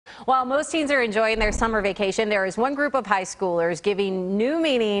While most teens are enjoying their summer vacation, there is one group of high schoolers giving new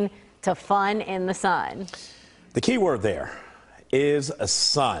meaning to fun in the sun. The key word there is a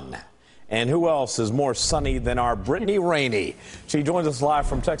sun. And who else is more sunny than our Brittany Rainey? She joins us live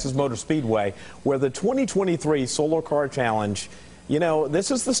from Texas Motor Speedway, where the 2023 Solar Car Challenge,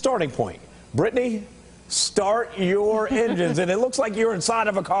 this is the starting point. Brittany, start your engines, and it looks like you're inside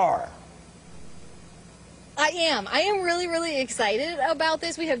of a car. I am really, really excited about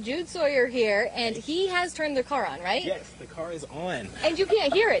this. We have Jude Sawyer here, and he has turned the car on, right? Yes, the car is on. And you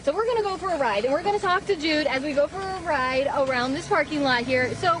can't hear it. So we're going to go for a ride, and we're going to talk to Jude as we go for a ride around this parking lot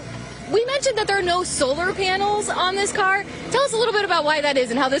here. So we mentioned that there are no solar panels on this car. Tell us a little bit about why that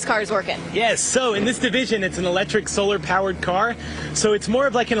is and how this car is working. Yes, so in this division, it's an electric solar-powered car. So it's more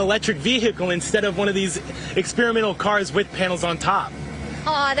of like an electric vehicle instead of one of these experimental cars with panels on top.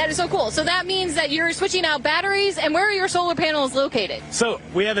 That is so cool. So that means that you're switching out batteries, and where are your solar panels located? So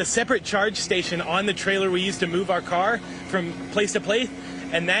we have a separate charge station on the trailer we use to move our car from place to place,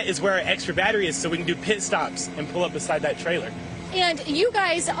 and that is where our extra battery is, so we can do pit stops and pull up beside that trailer. And you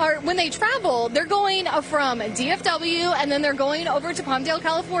guys are, when they travel, they're going from DFW and then they're going over to Palmdale,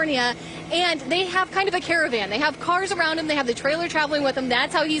 California, and they have kind of a caravan. They have cars around them. They have the trailer traveling with them.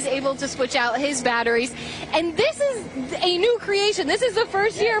 That's how he's able to switch out his batteries. And this is a new creation. This is the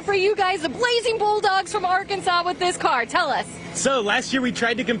first year for you guys, the Blazing Bulldogs from Arkansas, with this car. Tell us. So last year we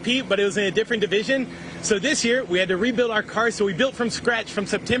tried to compete, but it was in a different division. So this year we had to rebuild our car, so we built from scratch from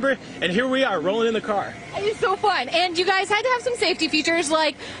September, and here we are rolling in the car. It's so fun. And you guys had to have some safety features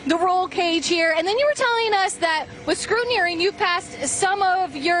like the roll cage here, and then you were telling us that with scrutineering you passed some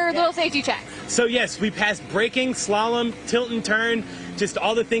of your little safety checks. So yes, we passed braking, slalom, tilt and turn, just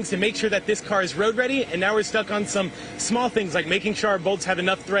all the things to make sure that this car is road ready, and now we're stuck on some small things like making sure our bolts have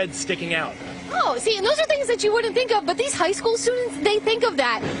enough threads sticking out. Oh, see, and those are things that you wouldn't think of, but these high school students, they think of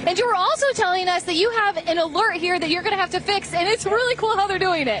that. And you were also telling us that you have an alert here that you're going to have to fix, and it's really cool how they're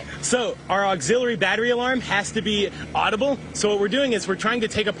doing it. So our auxiliary battery alarm has to be audible. So what we're doing is we're trying to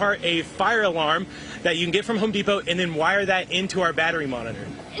take apart a fire alarm that you can get from Home Depot and then wire that into our battery monitor.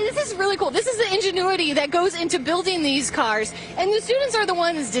 This is really cool. This is the ingenuity that goes into building these cars, and the students are the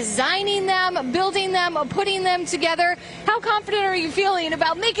ones designing them, building them, putting them together. How confident are you feeling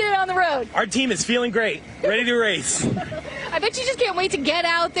about making it on the road? Our team is feeling great, ready to race. I bet you just can't wait to get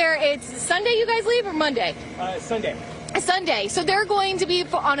out there. It's Sunday you guys leave, or Monday? Sunday. Sunday. So they're going to be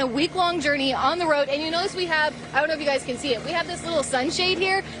on a week-long journey on the road. And you notice we have, I don't know if you guys can see it, we have this little sunshade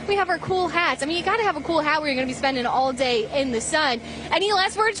here. We have our cool hats. I mean, you got to have a cool hat where you're going to be spending all day in the sun. Any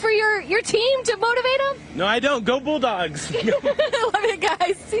last words for your team to motivate them? No, I don't. Go Bulldogs. Love it,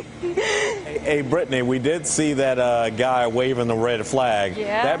 guys. Hey, Brittany, we did see that guy waving the red flag.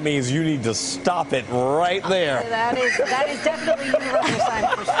 Yeah. That means you need to stop it right there. That is definitely universal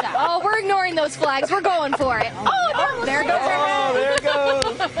sign for stop. Oh, we're ignoring those flags. We're going for it. Oh, there goes our head. Oh, there it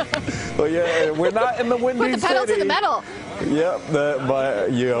goes. Well, yeah, we're not in the windy city. Put the pedal to the metal. Yep,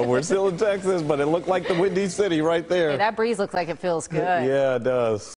 but we're still in Texas, but it looked like the windy city right there. Hey, that breeze looks like it feels good. Yeah, it does.